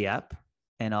go into the app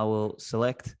and I will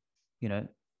select,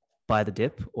 buy the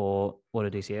dip or order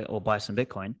DCA or buy some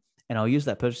Bitcoin. And I'll use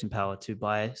that purchasing power to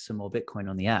buy some more Bitcoin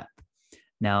on the app.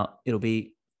 Now it'll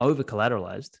be over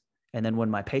collateralized. And then when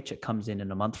my paycheck comes in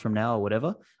a month from now or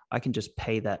whatever, I can just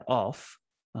pay that off.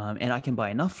 And I can buy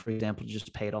enough, for example, to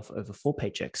just pay it off over 4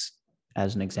 paychecks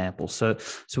as an example. So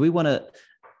we want to,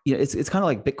 it's kind of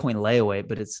like Bitcoin layaway,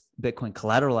 but it's Bitcoin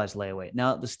collateralized layaway.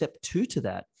 Now, the step 2 to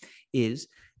that is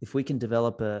if we can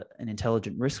develop an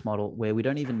intelligent risk model where we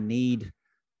don't even need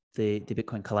the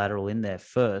Bitcoin collateral in there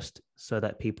first so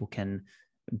that people can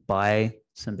buy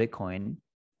some Bitcoin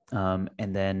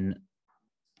and then,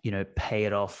 pay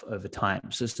it off over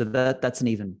time. So that's an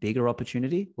even bigger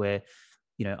opportunity where,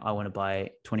 I want to buy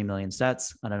 20 million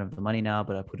sats. I don't have the money now,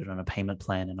 but I put it on a payment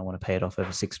plan and I want to pay it off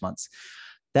over 6 months.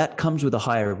 That comes with a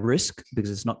higher risk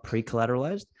because it's not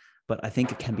pre-collateralized, but I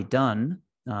think it can be done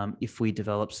if we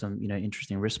develop some,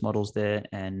 interesting risk models there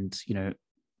and,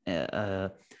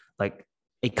 like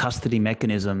a custody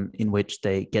mechanism in which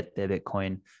they get their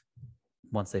Bitcoin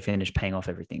once they finish paying off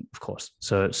everything, of course.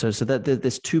 So that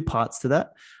there's 2 parts to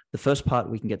that. The first part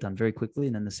we can get done very quickly,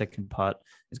 and then the second part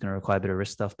is going to require a bit of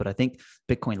risk stuff. But I think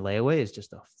Bitcoin Layaway is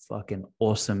just a fucking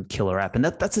awesome killer app, and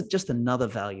that's just another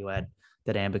value add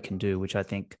that Amber can do, which I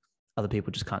think other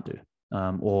people just can't do,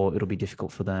 or it'll be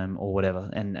difficult for them, or whatever.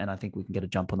 And I think we can get a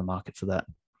jump on the market for that.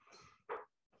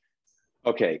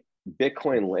 Okay,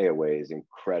 Bitcoin Layaway is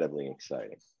incredibly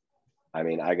exciting. I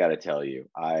mean, I got to tell you,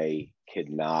 I could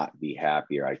not be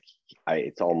happier.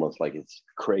 It's almost like it's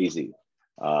crazy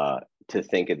to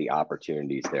think of the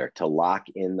opportunities there, to lock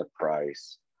in the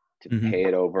price, to pay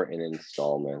it over in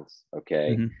installments.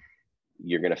 Okay.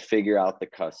 You're going to figure out the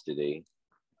custody.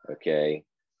 Okay.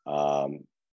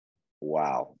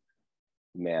 Wow,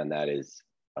 man, that is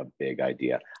a big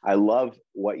idea. I love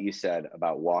what you said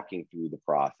about walking through the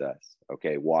process.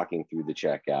 Okay. Walking through the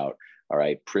checkout. All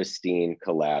right. Pristine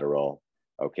collateral.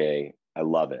 Okay. I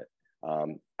love it.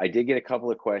 I did get a couple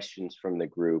of questions from the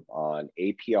group on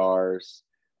APRs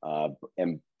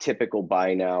and typical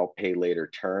buy now, pay later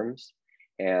terms.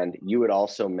 And you had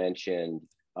also mentioned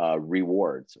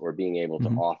rewards or being able to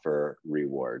offer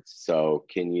rewards. So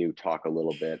can you talk a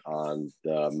little bit on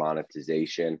the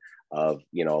monetization of,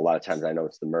 a lot of times I know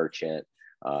it's the merchant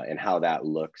and how that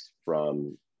looks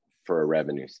for a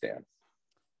revenue stance?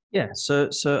 Yeah. So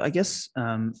I guess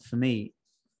for me,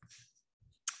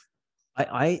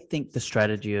 I think the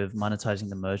strategy of monetizing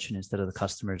the merchant instead of the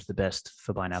customer is the best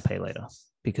for buy now, pay later,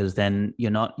 because then you're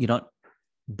not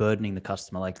burdening the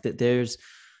customer. Like there's,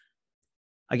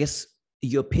 I guess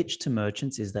your pitch to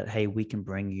merchants is that, hey, we can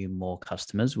bring you more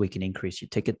customers. We can increase your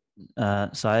ticket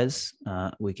size.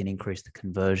 We can increase the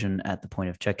conversion at the point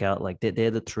of checkout. Like they're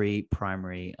the 3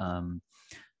 primary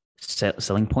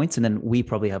selling points. And then we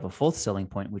probably have a 4th selling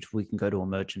point, which we can go to a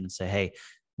merchant and say, hey,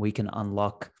 we can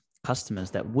unlock customers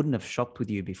that wouldn't have shopped with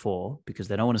you before because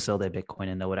they don't want to sell their Bitcoin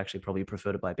and they would actually probably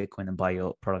prefer to buy Bitcoin than buy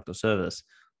your product or service.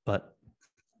 But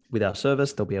with our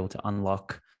service, they'll be able to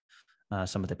unlock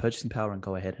some of their purchasing power and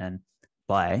go ahead and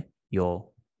buy your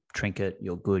trinket,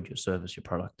 your good, your service, your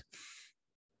product.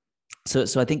 So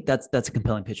I think that's a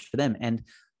compelling pitch for them. And,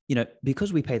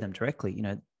 because we pay them directly,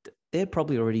 they're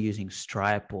probably already using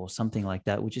Stripe or something like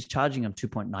that, which is charging them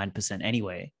 2.9%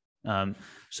 anyway.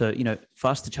 So, for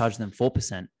us to charge them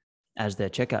 4% as their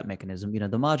checkout mechanism,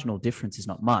 the marginal difference is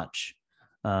not much.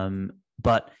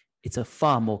 But it's a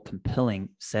far more compelling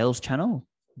sales channel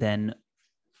than,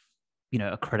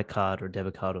 a credit card or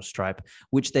debit card or Stripe,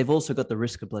 which they've also got the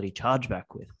risk of bloody chargeback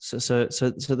with. So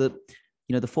the,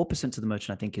 the 4% to the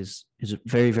merchant, I think is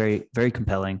very, very, very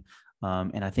compelling.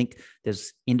 And I think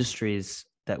there's industries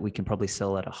that we can probably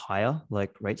sell at a higher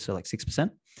rate, so 6%.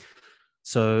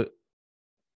 So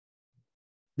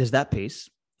there's that piece.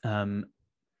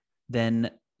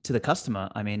 Then to the customer,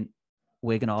 I mean,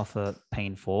 we're going to offer Pay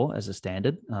in 4 as a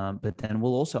standard, but then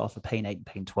we'll also offer Pay in 8 and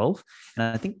Pay in 12. And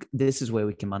I think this is where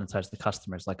we can monetize the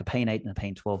customers. Like a Pay in 8 and a Pay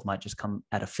in 12 might just come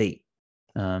at a fee.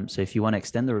 So if you want to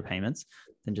extend the repayments,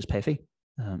 then just pay a fee.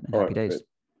 And happy days.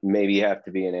 Maybe you have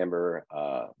to be an Amber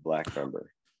Black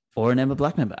member. Or an Amber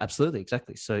Black member. Absolutely.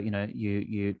 Exactly. So,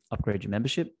 you upgrade your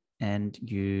membership and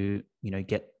you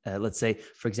get, let's say,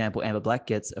 for example, Amber Black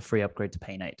gets a free upgrade to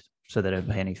Pay in 8. So they don't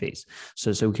pay any fees.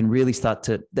 So we can really start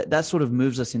to, that sort of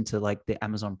moves us into the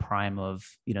Amazon Prime of,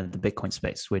 the Bitcoin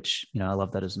space, which, I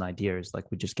love that as an idea, is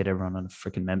we just get everyone on a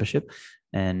freaking membership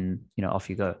and, off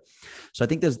you go. So I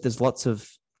think there's lots of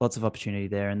opportunity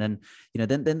there. And then,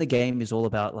 then the game is all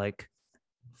about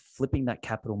flipping that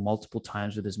capital multiple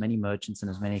times with as many merchants and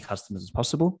as many customers as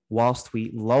possible, whilst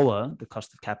we lower the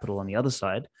cost of capital on the other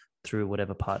side through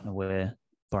whatever partner we're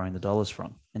borrowing the dollars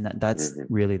from. And that's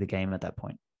really the game at that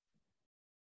point.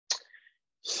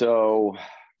 So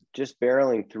just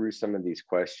barreling through some of these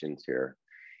questions here,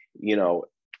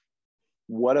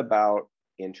 what about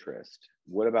interest?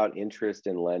 What about interest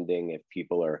in lending if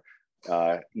people are,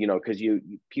 because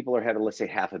people are having, let's say,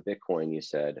 half a Bitcoin, you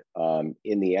said,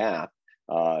 in the app,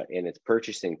 and its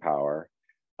purchasing power,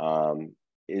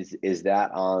 is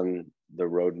that on the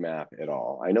roadmap at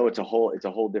all? I know it's a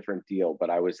whole different deal, but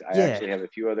I actually have a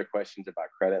few other questions about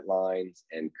credit lines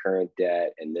and current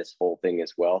debt and this whole thing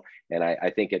as well. And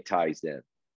I think it ties in.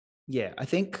 Yeah, I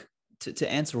think to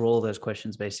answer all of those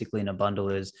questions basically in a bundle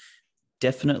is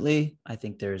definitely, I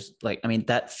think there's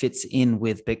that fits in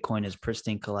with Bitcoin as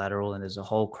pristine collateral, and there's a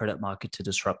whole credit market to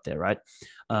disrupt there, right?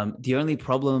 The only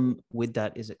problem with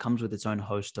that is it comes with its own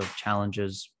host of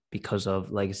challenges because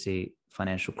of legacy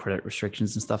financial credit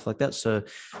restrictions and stuff like that. So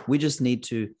we just need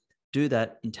to do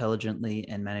that intelligently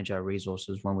and manage our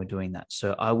resources when we're doing that.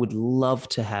 So I would love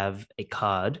to have a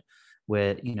card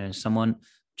where, someone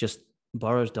just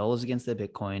borrows dollars against their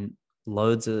Bitcoin,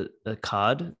 loads a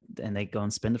card, and they go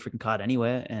and spend the freaking card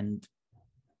anywhere. And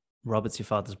Robert's your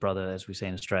father's brother, as we say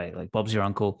in Australia. Bob's your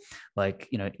uncle.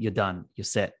 You're done. You're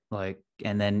set.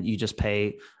 And then you just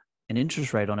pay an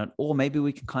interest rate on it. Or maybe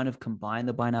we can kind of combine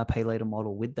the buy now, pay later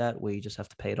model with that, where you just have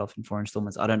to pay it off in 4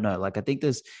 installments. I don't know. I think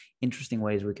there's interesting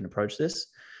ways we can approach this.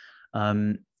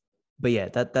 But yeah,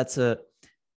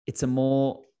 it's a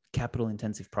more capital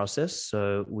intensive process.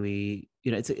 So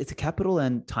it's a capital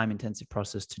and time intensive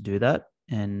process to do that.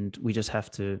 And we just have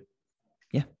to,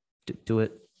 do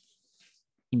it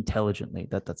intelligently.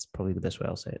 That's probably the best way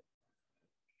I'll say it.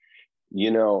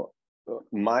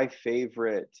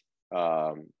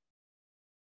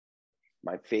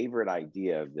 My favorite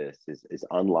idea of this is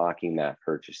unlocking that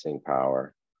purchasing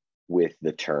power with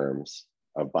the terms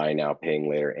of buy now, paying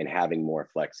later, and having more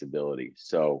flexibility.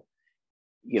 So,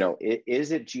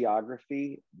 is it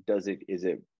geography?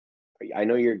 I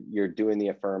know you're doing the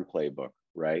Affirm playbook,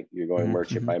 right? You're going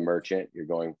merchant by merchant. You're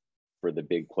going for the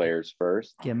big players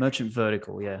first. Yeah, merchant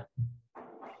vertical, yeah.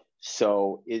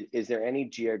 So is there any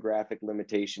geographic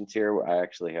limitations here? I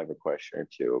actually have a question or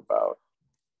two about.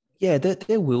 Yeah,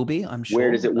 there will be, I'm sure.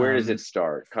 Where does it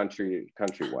start?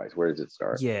 Country-wise, where does it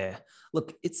start? Yeah,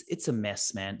 look, it's a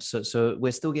mess, man. So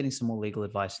we're still getting some more legal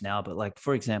advice now, but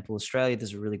for example, Australia,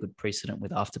 there's a really good precedent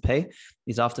with Afterpay.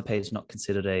 Afterpay is not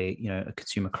considered a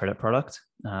consumer credit product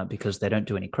because they don't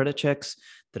do any credit checks,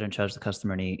 they don't charge the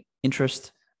customer any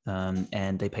interest,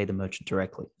 and they pay the merchant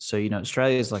directly. So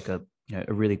Australia is a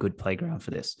really good playground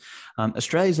for this.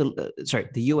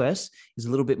 The US is a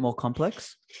little bit more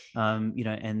complex,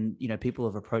 and people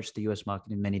have approached the US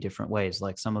market in many different ways.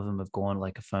 Some of them have gone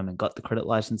Affirm and got the credit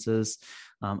licenses.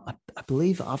 I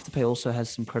believe Afterpay also has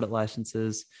some credit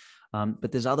licenses, but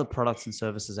there's other products and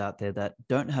services out there that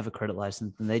don't have a credit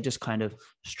license, and they just kind of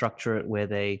structure it where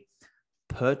they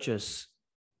purchase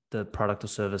the product or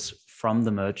service from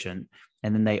the merchant,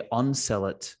 and then they on-sell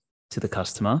it to the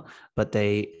customer, but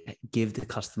they give the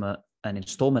customer an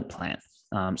installment plan.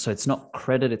 So it's not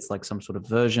credit, it's like some sort of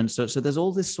version. So there's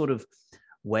all this sort of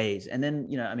ways. And then,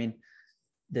 I mean,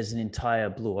 there's an entire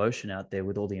blue ocean out there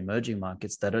with all the emerging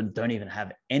markets that don't even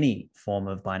have any form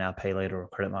of buy now, pay later or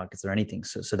credit markets or anything.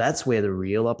 So that's where the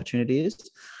real opportunity is.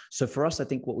 So for us, I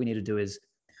think what we need to do is,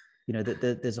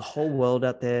 there's a whole world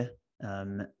out there,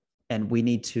 and we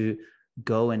need to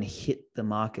go and hit the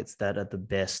markets that are the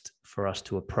best for us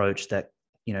to approach, that,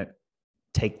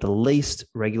 take the least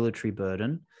regulatory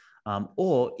burden,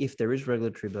 or if there is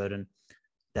regulatory burden,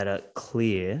 that are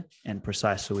clear and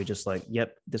precise. So we just like,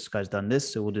 yep, this guy's done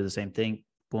this, so we'll do the same thing,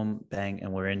 boom, bang,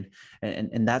 and we're in.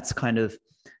 And that's kind of,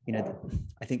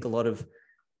 I think a lot of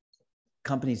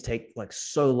companies take like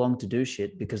so long to do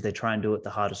shit because they try and do it the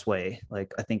hardest way.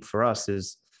 Like, I think for us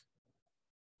is,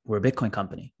 we're a Bitcoin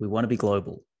company. We want to be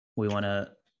global. We want to,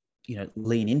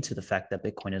 lean into the fact that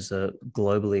Bitcoin is a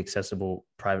globally accessible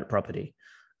private property.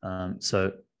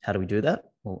 So how do we do that?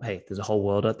 Well, hey, there's a whole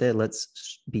world out there.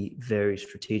 Let's be very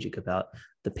strategic about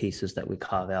the pieces that we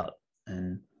carve out.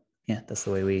 And yeah, that's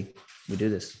the way we do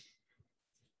this.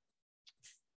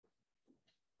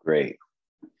 Great.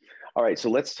 All right. So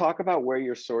let's talk about where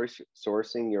you're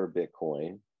sourcing your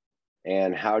Bitcoin,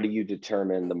 and how do you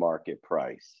determine the market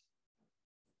price?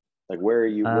 Like, where are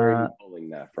you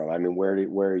pulling that from? I mean, where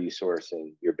are you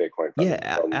sourcing your Bitcoin from?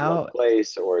 Yeah, from one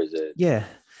place, or is it? Yeah,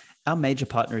 our major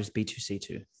partner is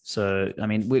B2C2. So, I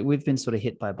mean, we've been sort of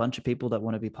hit by a bunch of people that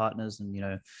want to be partners and,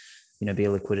 be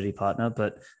a liquidity partner,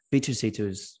 but B2C2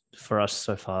 is for us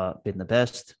so far been the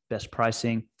best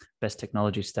pricing, best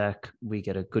technology stack. We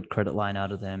get a good credit line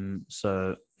out of them.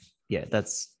 So yeah,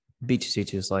 that's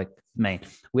B2C2 is like main.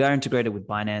 We are integrated with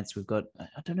Binance. We've got,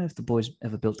 I don't know if the boys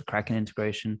ever built the Kraken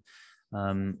integration.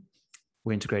 We're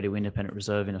integrated with Independent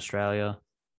Reserve in Australia.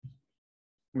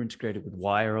 We're integrated with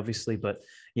Wire, obviously, but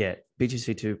yeah,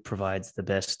 B2C2 provides the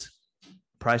best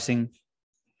pricing,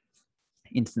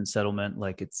 instant settlement.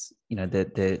 Like, it's,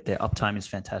 their uptime is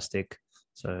fantastic.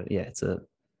 So yeah,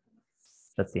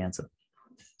 that's the answer.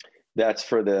 That's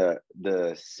for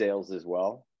the sales as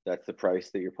well. That's the price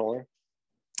that you're pulling.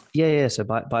 Yeah. So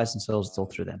buys and sells, it's all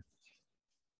through them.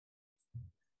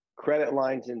 Credit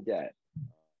lines and debt.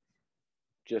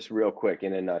 Just real quick,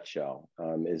 in a nutshell,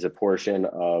 is a portion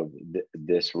of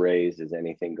this raise, is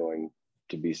anything going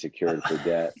to be secured for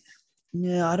debt?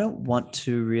 Yeah, I don't want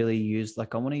to really use, I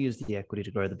want to use the equity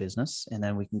to grow the business, and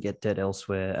then we can get debt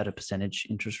elsewhere at a percentage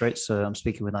interest rate. So I'm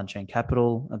speaking with Unchained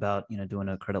Capital about, doing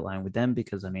a credit line with them,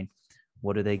 because I mean,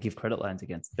 what do they give credit lines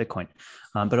against? Bitcoin.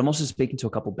 But I'm also speaking to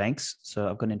a couple of banks. So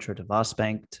I've got an intro to Vast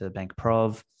Bank, to Bank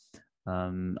Prov.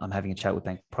 I'm having a chat with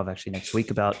Bank Prov actually next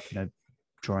week about,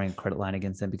 drawing a credit line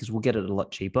against them, because we'll get it a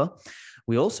lot cheaper.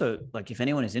 We also, if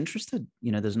anyone is interested,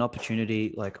 there's an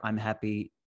opportunity. I'm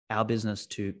happy, our business,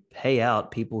 to pay out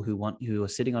people who are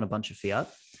sitting on a bunch of fiat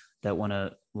that want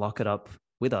to lock it up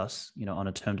with us, on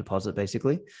a term deposit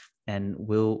basically, and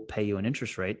we'll pay you an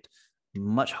interest rate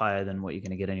much higher than what you're going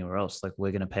to get anywhere else.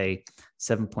 We're going to pay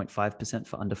 7.5%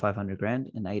 for under 500 grand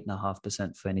and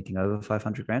 8.5% for anything over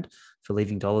 500 grand for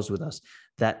leaving dollars with us.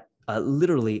 That are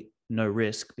literally no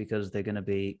risk, because they're going to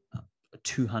be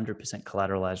 200%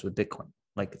 collateralized with Bitcoin.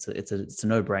 It's a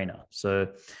no-brainer. So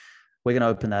we're going to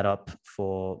open that up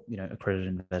for, accredited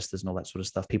investors and all that sort of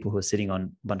stuff, people who are sitting on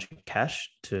a bunch of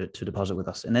cash to deposit with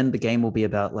us. And then the game will be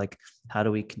about how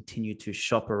do we continue to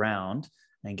shop around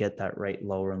and get that rate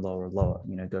lower and lower and lower,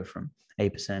 go from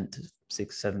 8% to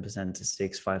 6, 7% to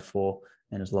 6, 5, 4,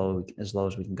 and as low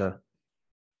as we can go.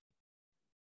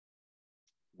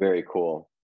 Very cool.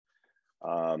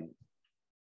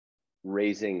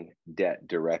 Raising debt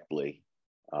directly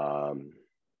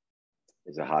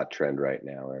is a hot trend right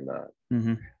now, and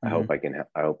I hope I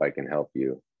can help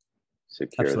you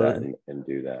secure Absolutely. that and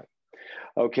do that.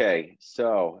 Okay,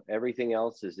 so everything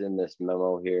else is in this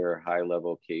memo here: high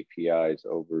level KPIs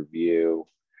overview.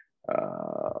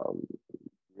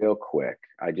 Real quick,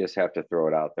 I just have to throw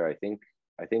it out there. I think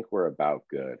we're about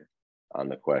good on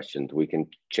the questions. We can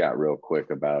chat real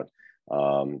quick about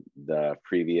the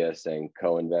previous and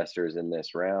co-investors in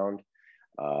this round.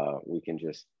 We can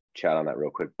just chat on that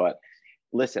real quick. But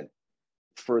listen,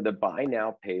 for the buy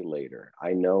now, pay later,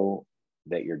 I know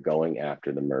that you're going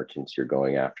after the merchants, you're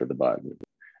going after the button.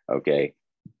 Okay.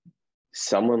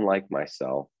 Someone like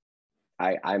myself,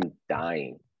 I'm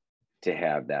dying to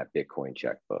have that Bitcoin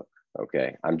checkbook.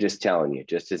 Okay. I'm just telling you,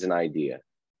 just as an idea,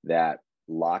 that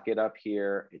lock it up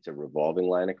here. It's a revolving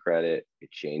line of credit.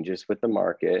 It changes with the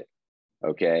market.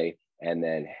 Okay. And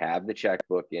then have the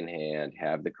checkbook in hand,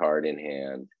 have the card in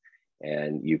hand,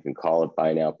 and you can call it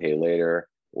buy now, pay later,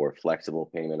 or flexible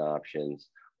payment options,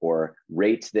 or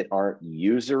rates that aren't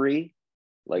usury,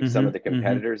 like some of the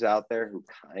competitors out there who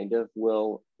kind of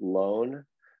will loan.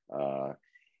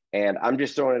 And I'm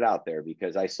just throwing it out there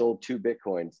because I sold 2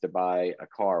 Bitcoins to buy a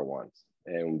car once,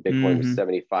 and Bitcoin was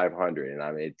 7,500. And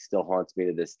I mean, it still haunts me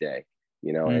to this day,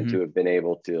 you know, and to have been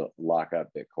able to lock up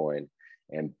Bitcoin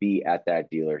and be at that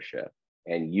dealership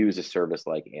and use a service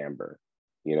like Amber.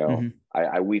 You know,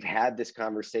 we've had this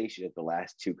conversation at the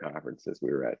last 2 conferences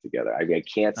we were at together. I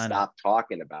can't stop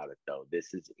talking about it though.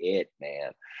 This is it,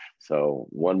 man. So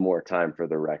one more time for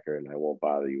the record, and I won't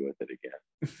bother you with it again.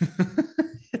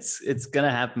 It's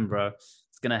gonna happen, bro.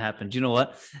 It's gonna happen. Do you know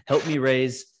what? Help me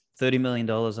raise $30 million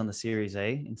on the Series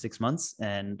A in 6 months,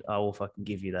 and I will fucking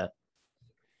give you that.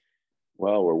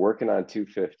 Well, we're working on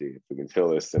 250 if we can fill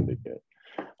this syndicate.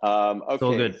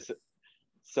 Okay.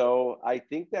 So I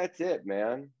think that's it,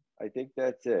 man. I think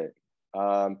that's it.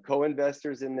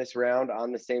 Co-investors in this round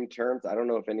on the same terms. I don't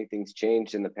know if anything's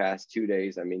changed in the past 2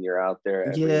 days. I mean, you're out there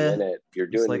every minute. You're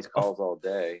doing these calls all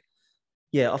day.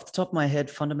 Yeah, off the top of my head,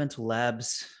 Fundamental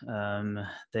Labs,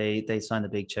 they signed a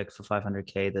big check for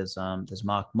 500K. There's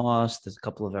Mark Moss. There's a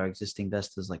couple of our existing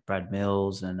investors like Brad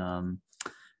Mills and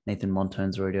Nathan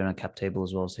Montone's already on a cap table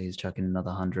as well, so he's chucking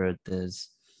another 100. There's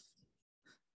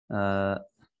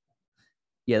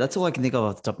yeah, that's all I can think of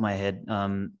off the top of my head.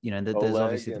 You know, there's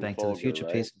obviously the Bank to the Future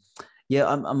piece. Yeah,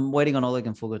 I'm waiting on Oleg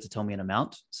and Fulgo to tell me an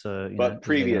amount. So, but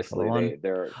previously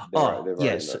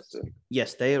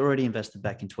yes, they already invested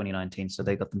back in 2019, so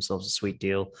they got themselves a sweet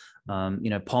deal. You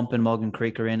know, Pomp and Morgan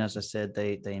Creek are in. As I said,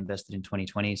 they invested in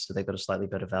 2020, so they got a slightly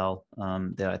better val.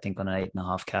 They're I think on an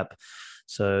 8.5 cap.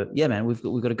 So yeah, man, we've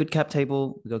got a good cap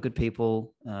table. We've got good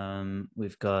people.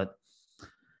 We've got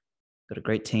a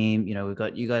great team. You know, we've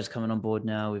got you guys coming on board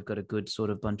now. We've got a good sort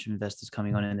of bunch of investors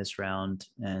coming on in this round.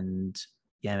 And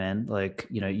yeah, man, like,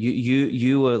 you know,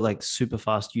 you were like super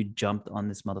fast. You jumped on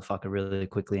this motherfucker really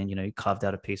quickly, and, you know, you carved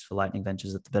out a piece for Lightning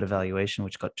Ventures at the better valuation,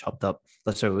 which got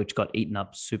which got eaten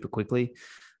up super quickly.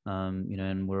 You know,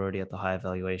 and we're already at the higher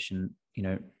valuation, you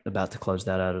know, about to close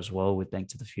that out as well with Bank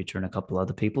to the Future and a couple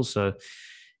other people. So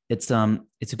it's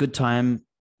a good time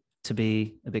to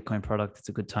be a Bitcoin product. It's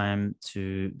a good time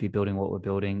to be building what we're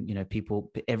building. You know,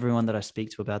 everyone that I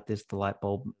speak to about this,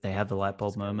 they have the light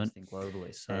bulb moment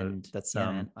globally. So and that's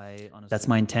that's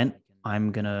my intent.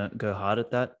 I'm gonna go hard at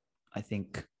that. I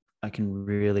think I can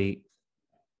really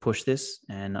push this,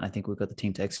 and I think we've got the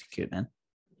team to execute, man.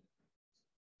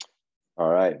 All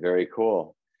right, very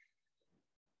cool.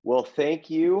 Well,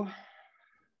 thank you,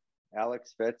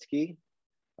 Aleks Svetski.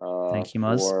 Thank you,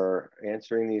 Muzz, for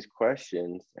answering these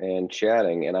questions and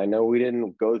chatting. And I know we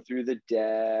didn't go through the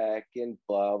deck and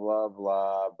blah, blah,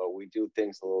 blah, but we do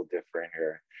things a little different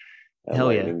here at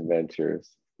Lightning Ventures.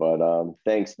 But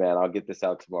thanks, man. I'll get this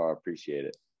out tomorrow. Appreciate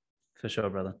it. For sure,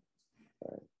 brother.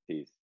 All right. Peace.